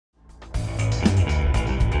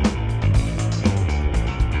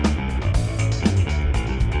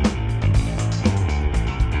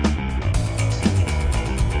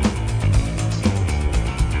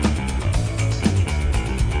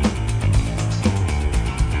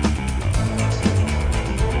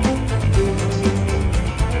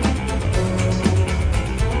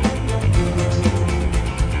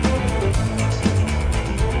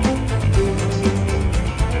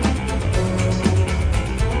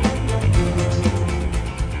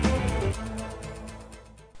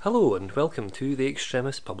Hello and welcome to the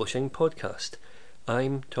Extremis Publishing Podcast.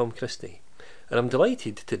 I'm Tom Christie, and I'm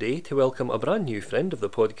delighted today to welcome a brand new friend of the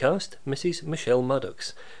podcast, Mrs. Michelle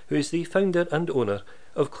Maddox, who is the founder and owner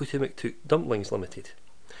of Clootie McToot Dumplings Ltd.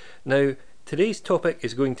 Now, today's topic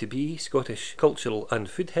is going to be Scottish cultural and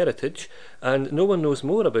food heritage, and no one knows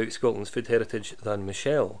more about Scotland's food heritage than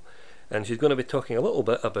Michelle. And she's going to be talking a little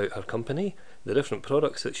bit about her company, the different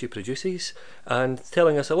products that she produces, and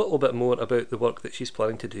telling us a little bit more about the work that she's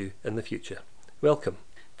planning to do in the future. Welcome.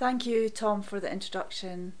 Thank you, Tom, for the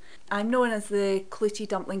introduction. I'm known as the Clootie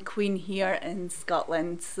Dumpling Queen here in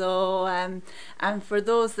Scotland. So, and for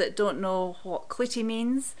those that don't know what Clootie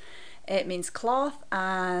means, it means cloth,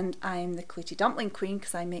 and I'm the Clootie Dumpling Queen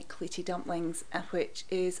because I make Clootie dumplings, which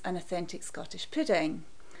is an authentic Scottish pudding.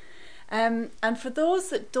 And for those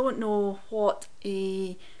that don't know what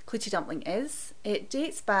a Clootie dumpling is, it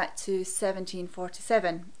dates back to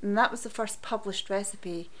 1747, and that was the first published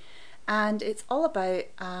recipe. And it's all about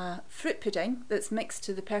a fruit pudding that's mixed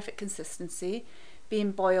to the perfect consistency,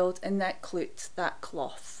 being boiled in that cloot, that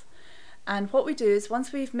cloth. And what we do is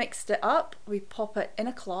once we've mixed it up, we pop it in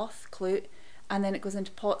a cloth, cloot, and then it goes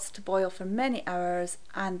into pots to boil for many hours,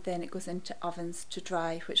 and then it goes into ovens to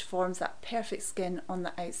dry, which forms that perfect skin on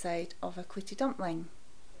the outside of a Clootie dumpling.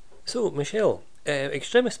 So, Michelle,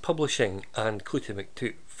 Extremis Publishing and Clootie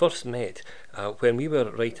McToot first met when we were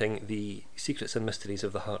writing the Secrets and Mysteries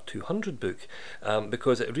of the Heart 200 book,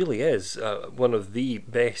 because it really is one of the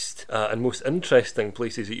best and most interesting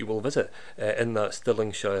places that you will visit in that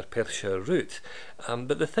Stirlingshire, Perthshire route.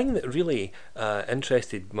 But the thing that really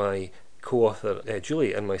interested my co-author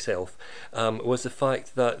Julie and myself was the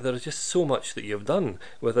fact that there is just so much that you've done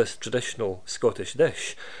with this traditional Scottish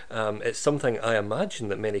dish. It's something I imagine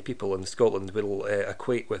that many people in Scotland will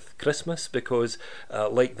equate with Christmas, because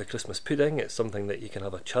like the Christmas pudding, it's something that you can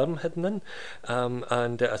have a charm hidden in,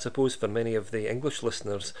 and I suppose for many of the English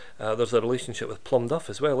listeners there's a relationship with plum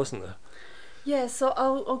duff as well, isn't there? Yeah, so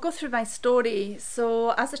I'll go through my story.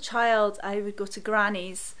 So as a child I would go to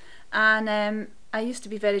Granny's, and I used to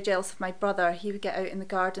be very jealous of my brother. He would get out in the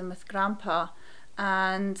garden with Grandpa,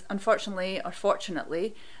 and unfortunately or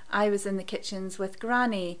fortunately I was in the kitchens with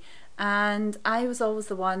Granny, and I was always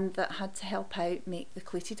the one that had to help out make the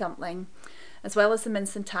Clootie dumpling, as well as the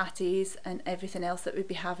mince and tatties and everything else that we'd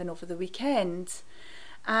be having over the weekend.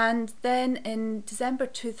 And then in December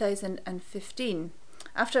 2015,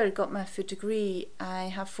 after I got my food degree, I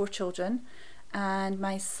have 4 children, and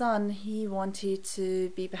my son, he wanted to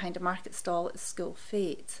be behind a market stall at the school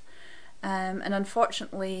fete, and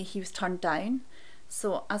unfortunately he was turned down.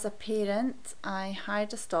 So as a parent I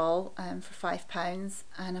hired a stall for £5,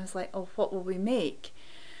 and I was like, oh, what will we make?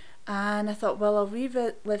 And I thought, well, I'll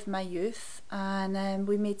relive my youth, and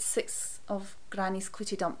we made 6 of Granny's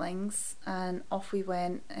Clootie dumplings, and off we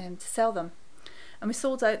went to sell them. And we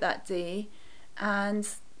sold out that day, and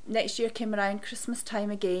next year came around, Christmas time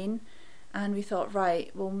again, and we thought, right,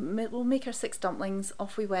 we'll make our 6 dumplings.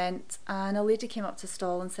 Off we went, and a lady came up to the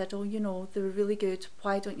stall and said, oh, you know, they were really good,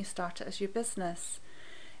 why don't you start it as your business?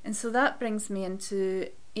 And so that brings me into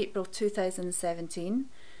April 2017.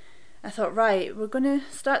 I thought, right, we're going to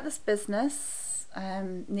start this business,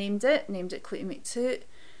 named it Clootie McToot.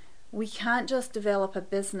 We can't just develop a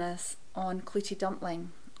business on Clootie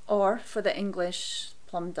dumpling, or for the English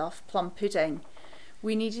plum duff, plum pudding.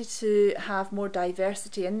 We needed to have more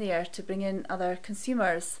diversity in there to bring in other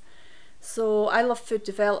consumers. So I love food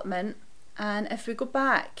development, and if we go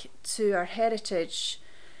back to our heritage,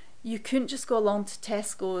 you couldn't just go along to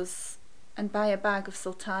Tesco's and buy a bag of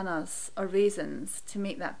sultanas or raisins to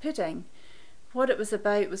make that pudding. What it was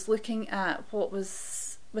about was looking at what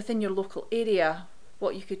was within your local area,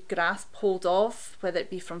 what you could grasp hold of, whether it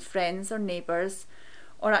be from friends or neighbours,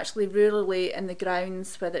 or actually rurally in the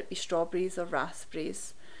grounds, whether it be strawberries or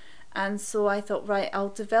raspberries. And so I thought, right, I'll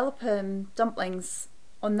develop dumplings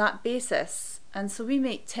on that basis. And so we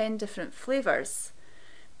make 10 different flavours,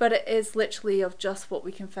 but it is literally of just what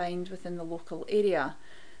we can find within the local area.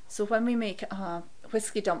 So when we make a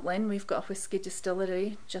whiskey dumpling, we've got a whiskey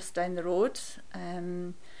distillery just down the road.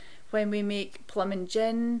 When we make plum and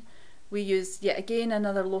gin, we use yet again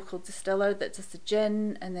another local distiller that does the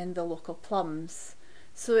gin, and then the local plums.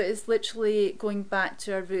 So it is literally going back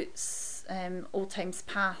to our roots, old times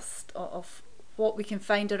past, of what we can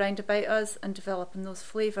find around about us, and developing those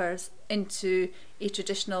flavours into a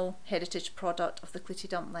traditional heritage product of the Clootie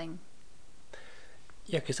dumpling.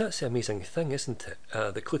 Yeah, because that's the amazing thing, isn't it?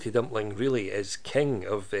 The Clootie dumpling really is king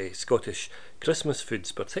of Scottish Christmas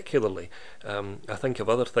foods, particularly. I think of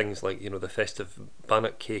other things like, you know, the festive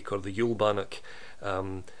bannock cake or the Yule bannock,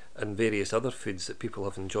 and various other foods that people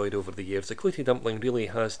have enjoyed over the years, the Clootie dumpling really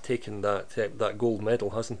has taken that gold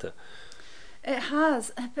medal, hasn't it? It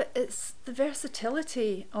has, but it's the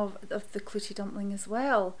versatility of the Clootie dumpling as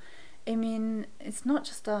well. I mean, it's not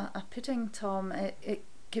just a pudding, Tom. It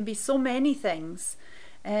can be so many things.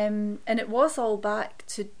 And it was all back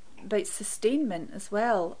to about sustainment as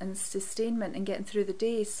well, and sustainment and getting through the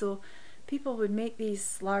day. So people would make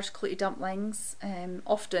these large Clootie dumplings,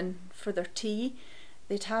 often for their tea.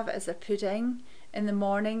 They'd have it as their pudding. In the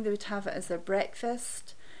morning, they would have it as their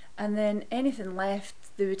breakfast. And then anything left,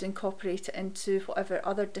 they would incorporate it into whatever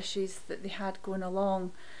other dishes that they had going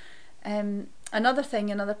along.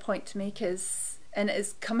 Another point to make is, and it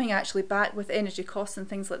is coming actually back with energy costs and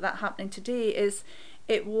things like that happening today, is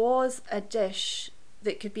it was a dish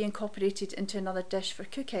that could be incorporated into another dish for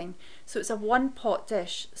cooking. So it's a one pot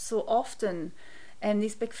dish. So often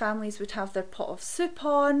these big families would have their pot of soup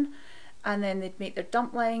on, and then they'd make their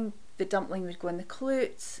dumpling. The dumpling would go in the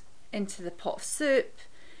clout into the pot of soup.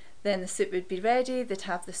 Then the soup would be ready, they'd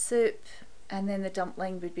have the soup, and then the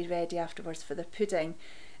dumpling would be ready afterwards for their pudding.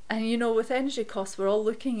 And you know, with energy costs, we're all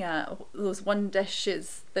looking at those one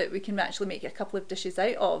dishes that we can actually make a couple of dishes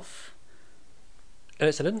out of. And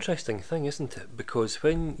it's an interesting thing, isn't it? Because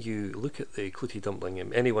when you look at the Clootie dumpling,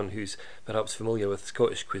 anyone who's perhaps familiar with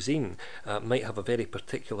Scottish cuisine might have a very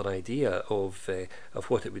particular idea of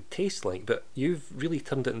what it would taste like. But you've really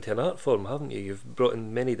turned it into an art form, haven't you? You've brought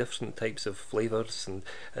in many different types of flavours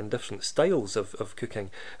and different styles of cooking,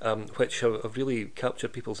 which have really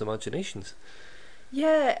captured people's imaginations.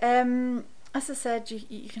 Yeah, as I said,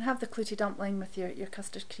 you can have the Clootie dumpling with your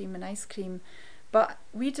custard cream and ice cream. But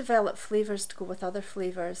we develop flavours to go with other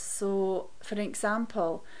flavours. So, for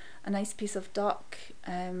example, a nice piece of duck,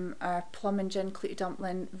 our plum and gin Clootie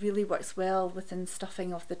dumpling really works well within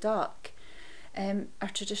stuffing of the duck. Our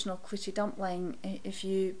traditional Clootie dumpling, if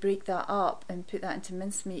you break that up and put that into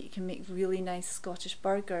mincemeat, you can make really nice Scottish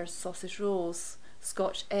burgers, sausage rolls,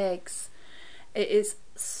 Scotch eggs. It is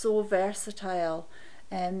so versatile.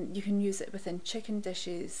 You can use it within chicken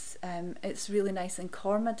dishes. It's really nice in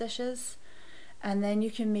korma dishes. And then you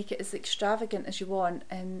can make it as extravagant as you want.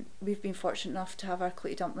 And we've been fortunate enough to have our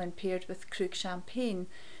Clootie dumpling paired with Krug champagne.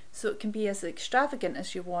 So it can be as extravagant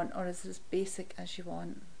as you want or as basic as you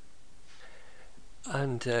want.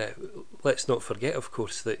 And let's not forget, of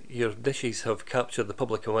course, that your dishes have captured the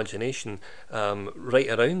public imagination right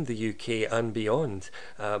around the UK and beyond,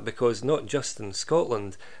 because not just in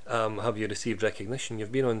Scotland have you received recognition,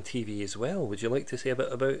 you've been on TV as well. Would you like to say a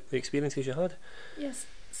bit about the experiences you had? Yes.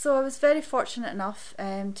 So I was very fortunate enough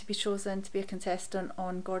to be chosen to be a contestant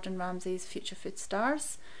on Gordon Ramsay's Future Food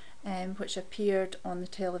Stars, which appeared on the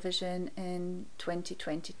television in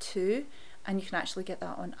 2022, and you can actually get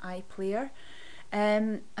that on iPlayer.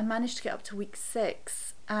 I managed to get up to week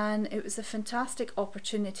 6, and it was a fantastic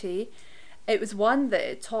opportunity. It was one that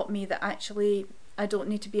it taught me that actually I don't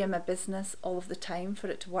need to be in my business all of the time for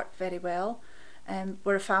it to work very well.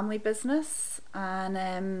 We're a family business,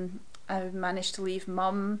 and I managed to leave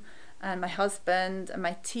mum and my husband and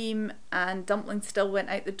my team, and dumplings still went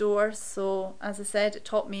out the door. So as I said, it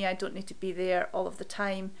taught me I don't need to be there all of the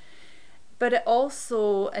time. But it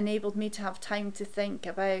also enabled me to have time to think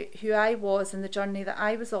about who I was and the journey that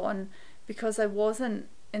I was on, because I wasn't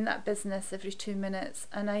in that business every 2 minutes.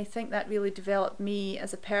 And I think that really developed me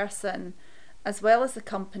as a person as well as the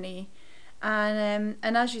company. And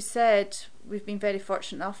as you said, we've been very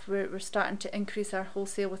fortunate enough. We're starting to increase our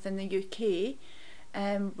wholesale within the UK.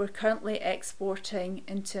 We're currently exporting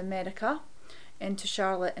into America, into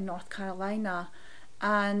Charlotte in North Carolina,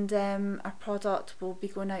 and our product will be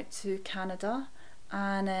going out to Canada.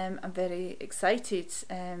 And I'm very excited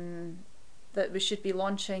that we should be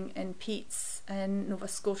launching in Pete's in Nova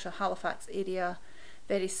Scotia, Halifax area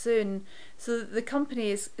very soon. So the company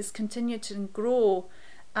is continuing to grow.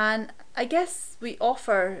 And I guess we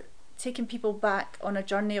offer taking people back on a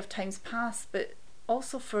journey of times past, but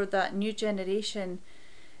also for that new generation,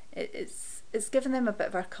 it's given them a bit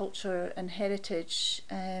of our culture and heritage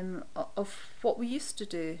of what we used to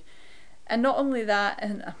do. And not only that,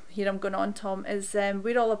 and here I'm going on, Tom, is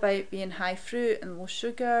we're all about being high fruit and low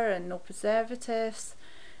sugar and no preservatives.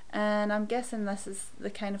 And I'm guessing this is the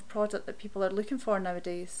kind of product that people are looking for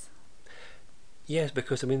nowadays. Yes,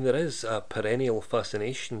 because I mean there is a perennial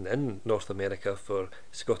fascination in North America for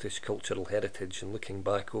Scottish cultural heritage and looking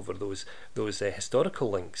back over those historical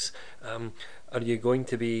links. Are you going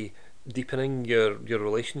to be deepening your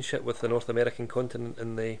relationship with the North American continent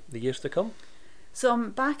in the years to come? So I'm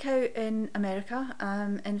back out in America,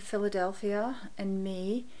 in Philadelphia in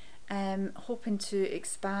May. hoping to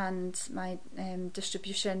expand my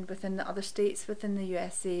distribution within the other states within the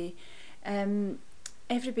USA.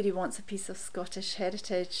 Everybody wants a piece of Scottish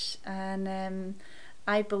heritage, and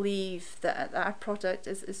I believe that our product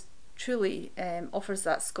is truly offers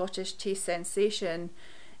that Scottish taste sensation.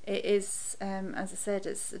 It is, as I said,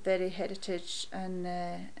 it's very heritage, and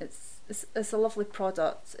it's a lovely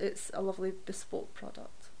product. It's a lovely bespoke product.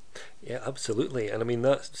 Yeah, absolutely. And I mean,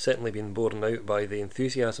 that's certainly been borne out by the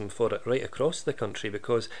enthusiasm for it right across the country,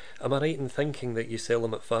 because am I right in thinking that you sell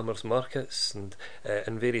them at farmers markets and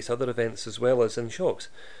various other events as well as in shops?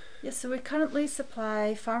 Yes, so we currently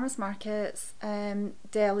supply farmers markets,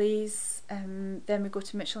 delis, then we go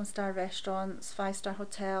to Michelin star restaurants, 5-star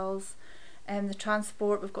hotels, the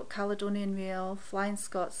transport, we've got Caledonian Mail, Flying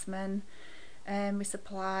Scotsman, we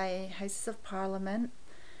supply Houses of Parliament.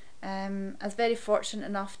 I was very fortunate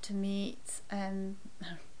enough to meet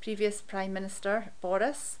previous Prime Minister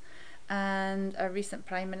Boris and our recent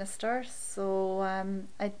Prime Minister, so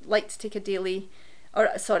I'd like to take an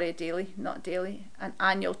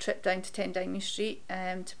annual trip down to 10 Downing Street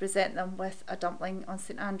to present them with a dumpling on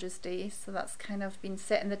St Andrew's Day, so that's kind of been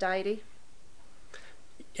set in the diary.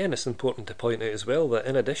 Yeah, and it's important to point out as well that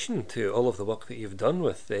in addition to all of the work that you've done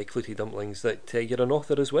with Clootie Dumplings, that you're an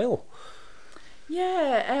author as well.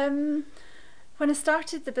 Yeah, when I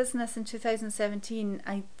started the business in 2017,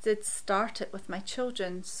 I did start it with my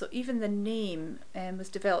children, so even the name was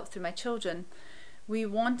developed through my children. We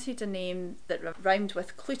wanted a name that rhymed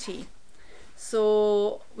with Clootie,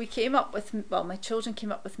 so we came up with, well, my children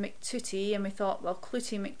came up with McTootie, and we thought, well,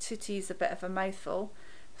 Clootie McTootie is a bit of a mouthful,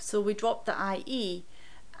 so we dropped the IE.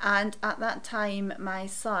 And at that time, my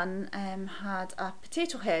son had a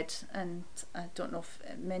potato head, and I don't know if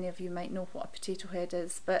many of you might know what a potato head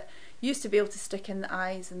is, but used to be able to stick in the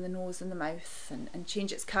eyes and the nose and the mouth and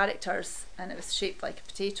change its characters, and it was shaped like a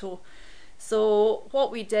potato. So what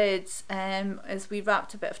we did is we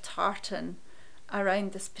wrapped a bit of tartan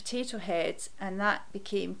around this potato head, and that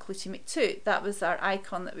became Clootie McToot. That was our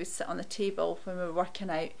icon that we sit on the table when we were working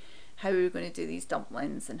out how we were going to do these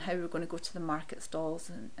dumplings and how we were going to go to the market stalls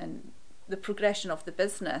and the progression of the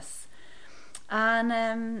business.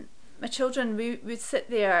 And my children, we would sit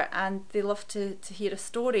there and they loved to hear a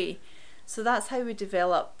story. So that's how we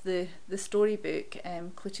developed the storybook,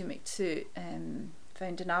 Clootie McToot,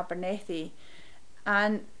 found in Abernethy.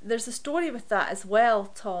 And there's a story with that as well,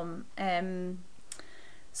 Tom.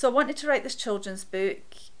 So I wanted to write this children's book.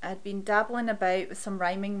 I'd been dabbling about with some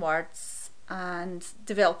rhyming words and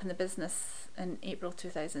developing the business in April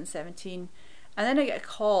 2017, and then I get a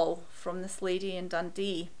call from this lady in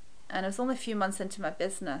Dundee, and I was only a few months into my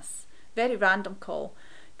business, very random call,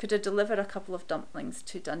 could I deliver a couple of dumplings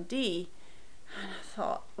to Dundee? And I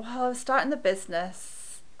thought, well, I was starting the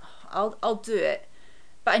business, I'll do it,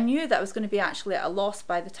 but I knew that I was going to be actually at a loss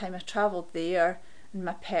by the time I travelled there, and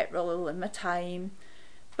my petrol and my time.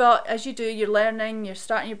 But as you do, you're learning, you're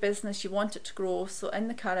starting your business, you want it to grow. So in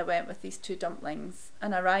the car I went with these 2 dumplings,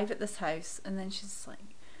 and I arrive at this house, and then she's like,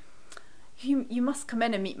 you must come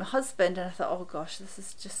in and meet my husband. And I thought, oh gosh, this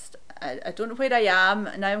is just, I don't know where I am,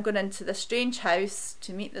 and now I'm going into this strange house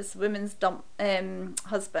to meet this woman's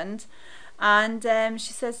husband. And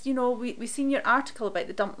she says, you know, we seen your article about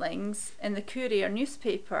the dumplings in the Courier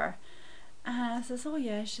newspaper. And I says, oh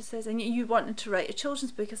yeah. She says, and you wanted to write a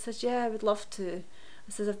children's book? I says, yeah, I would love to.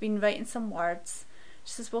 I says, I've been writing some words.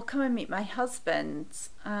 She says, well, come and meet my husband.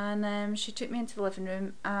 And she took me into the living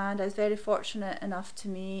room, and I was very fortunate enough to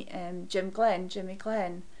meet Jimmy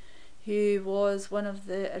Glenn, who was one of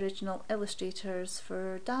the original illustrators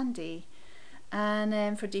for Dandy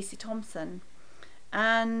and for DC Thompson.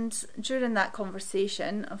 And during that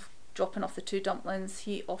conversation of dropping off the 2 dumplings,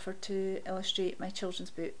 he offered to illustrate my children's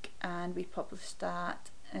book, and we published that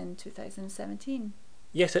in 2017.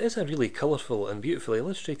 Yes, it is a really colourful and beautifully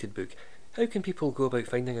illustrated book. How can people go about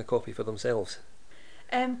finding a copy for themselves?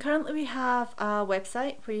 Currently we have a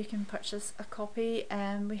website where you can purchase a copy.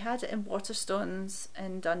 We had it in Waterstones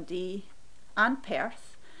in Dundee and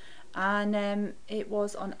Perth, and it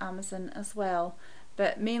was on Amazon as well,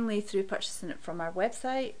 but mainly through purchasing it from our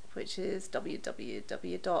website, which is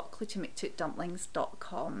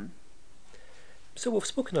www.clootiemctootdumplings.com. So we've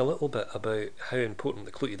spoken a little bit about how important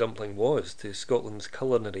the Clootie dumpling was to Scotland's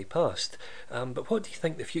culinary past, but what do you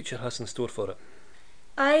think the future has in store for it?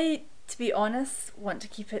 I, to be honest, want to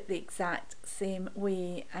keep it the exact same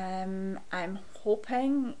way. I'm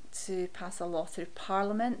hoping to pass a law through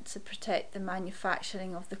Parliament to protect the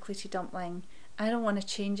manufacturing of the Clootie dumpling. I don't want to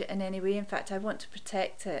change it in any way. In fact, I want to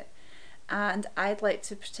protect it. and I'd like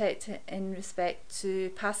to protect it in respect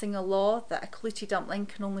to passing a law that a Clootie dumpling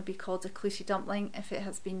can only be called a Clootie dumpling if it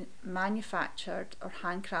has been manufactured or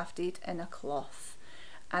handcrafted in a cloth.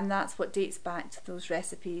 And that's what dates back to those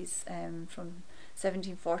recipes from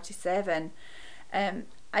 1747.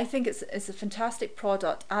 I think it's a fantastic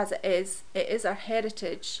product as it is. It is our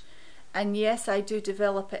heritage, and yes, I do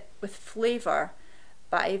develop it with flavour,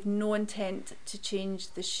 but I have no intent to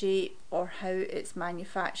change the shape or how it's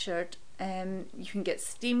manufactured. You can get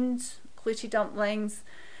steamed Clootie dumplings,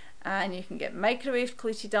 and you can get microwaved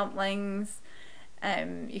Clootie dumplings.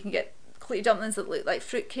 You can get Clootie dumplings that look like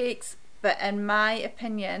fruitcakes, but in my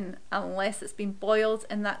opinion, unless it's been boiled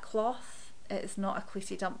in that cloth, it is not a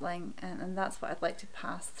Clootie dumpling, and that's what I'd like to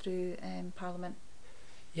pass through Parliament.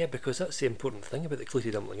 Yeah, because that's the important thing about the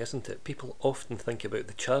Clootie dumpling, isn't it? People often think about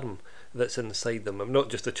the charm that's inside them. Not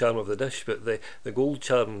just the charm of the dish, but the gold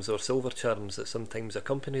charms or silver charms that sometimes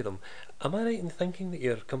accompany them. Am I right in thinking that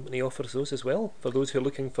your company offers those as well, for those who are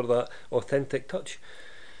looking for that authentic touch?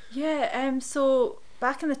 Yeah, so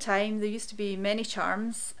back in the time there used to be many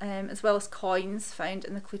charms, as well as coins found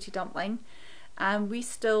in the Clootie dumpling, and we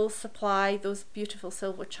still supply those beautiful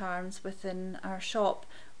silver charms within our shop.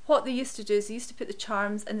 What they used to do is they used to put the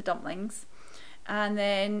charms in the dumplings, and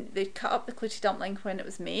then they'd cut up the Clootie dumpling when it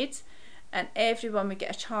was made, and everyone would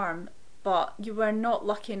get a charm. But you were not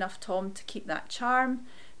lucky enough, Tom, to keep that charm.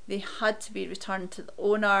 They had to be returned to the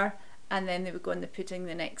owner, and then they would go in the pudding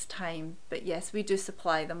the next time. But yes, we do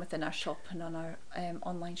supply them within our shop and on our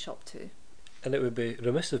online shop too. And it would be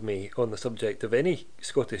remiss of me on the subject of any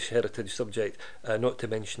Scottish heritage subject not to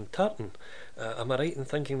mention tartan. Am I right in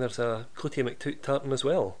thinking there's a Clootie McToot tartan as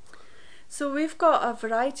well? So we've got a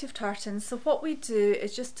variety of tartans. So what we do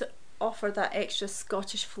is just to offer that extra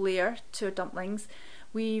Scottish flair to our dumplings.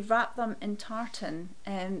 We wrap them in tartan,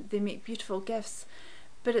 and they make beautiful gifts.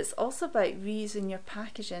 But it's also about reusing your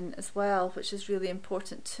packaging as well, which is really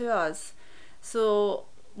important to us. So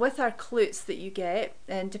with our cloots that you get,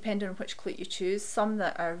 and depending on which cloot you choose, some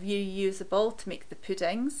that are reusable to make the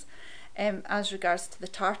puddings. As regards to the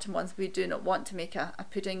tartan ones, we do not want to make a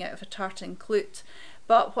pudding out of a tartan cloot.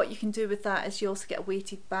 But what you can do with that is you also get a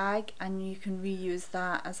weighted bag, and you can reuse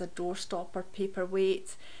that as a doorstop or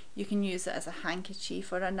paperweight. You can use it as a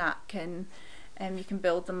handkerchief or a napkin. You can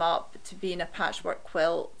build them up to be in a patchwork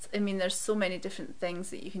quilt. I mean, there's so many different things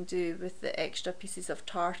that you can do with the extra pieces of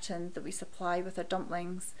tartan that we supply with our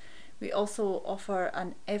dumplings. We also offer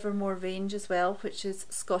an Evermore range as well, which is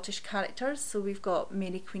Scottish characters. So we've got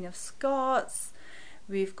Mary Queen of Scots,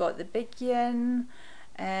 we've got the Big Yin,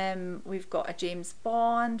 we've got a James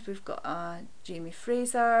Bond, we've got a Jamie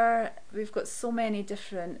Fraser. We've got so many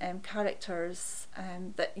different characters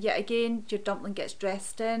that, yet again, your dumpling gets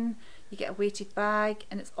dressed in. You get a weighted bag,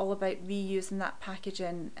 and it's all about reusing that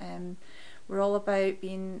packaging. We're all about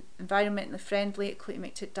being environmentally friendly at Clootie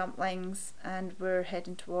McToot Dumplings, and we're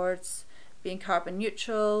heading towards being carbon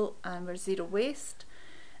neutral, and we're zero waste,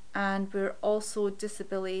 and we're also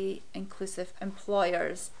disability inclusive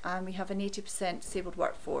employers, and we have an 80% disabled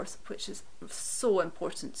workforce, which is so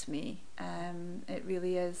important to me. It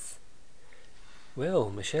really is. Well,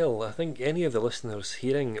 Michelle, I think any of the listeners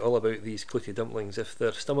hearing all about these Clootie dumplings, if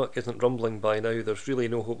their stomach isn't rumbling by now, there's really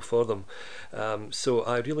no hope for them. So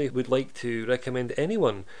I really would like to recommend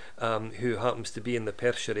anyone who happens to be in the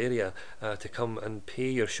Perthshire area to come and pay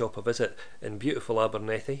your shop a visit in beautiful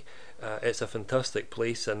Abernethy. It's a fantastic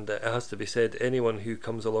place, and it has to be said, anyone who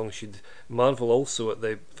comes along should marvel also at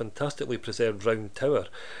the fantastically preserved round tower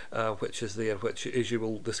which is there, which, as you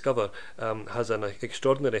will discover, has an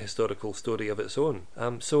extraordinary historical story of its own.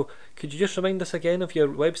 So could you just remind us again of your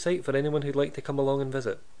website for anyone who'd like to come along and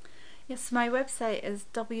visit? Yes, my website is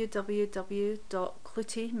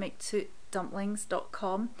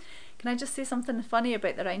www.clootiemctootdumplings.com. Can I just say something funny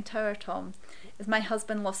about the round tower, Tom? Is my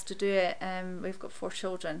husband loves to do it. We've got 4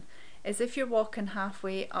 children. Is if you're walking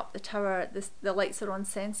halfway up the tower, the lights are on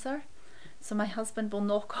sensor. So my husband will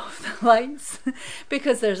knock off the lights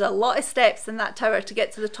because there's a lot of steps in that tower to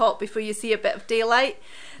get to the top before you see a bit of daylight.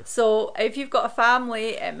 So if you've got a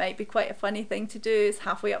family, it might be quite a funny thing to do. Is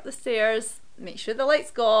halfway up the stairs, make sure the lights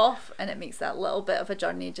go off, and it makes that little bit of a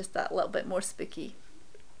journey just that little bit more spooky.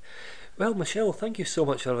 Well, Michelle, thank you so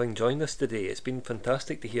much for having joined us today. It's been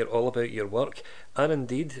fantastic to hear all about your work, and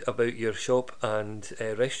indeed about your shop and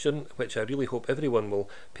restaurant, which I really hope everyone will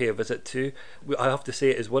pay a visit to. I have to say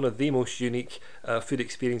it is one of the most unique food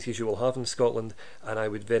experiences you will have in Scotland, and I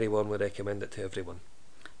would very warmly recommend it to everyone.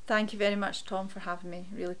 Thank you very much, Tom, for having me.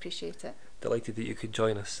 Really appreciate it. Delighted that you could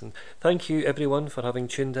join us, and thank you everyone for having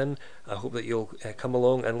tuned in. I hope that you'll come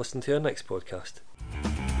along and listen to our next podcast.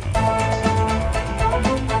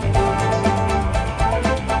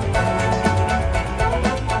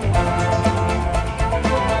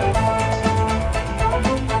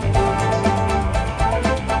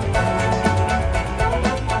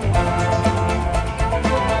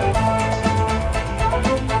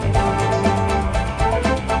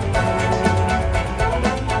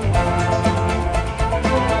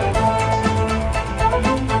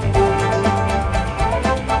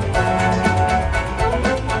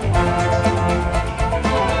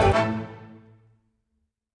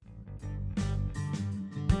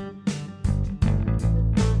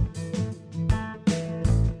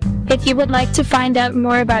 If you would like to find out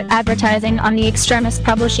more about advertising on the Extremist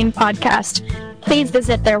Publishing podcast, please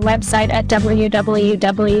visit their website at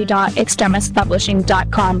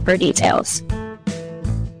www.extremistpublishing.com for details.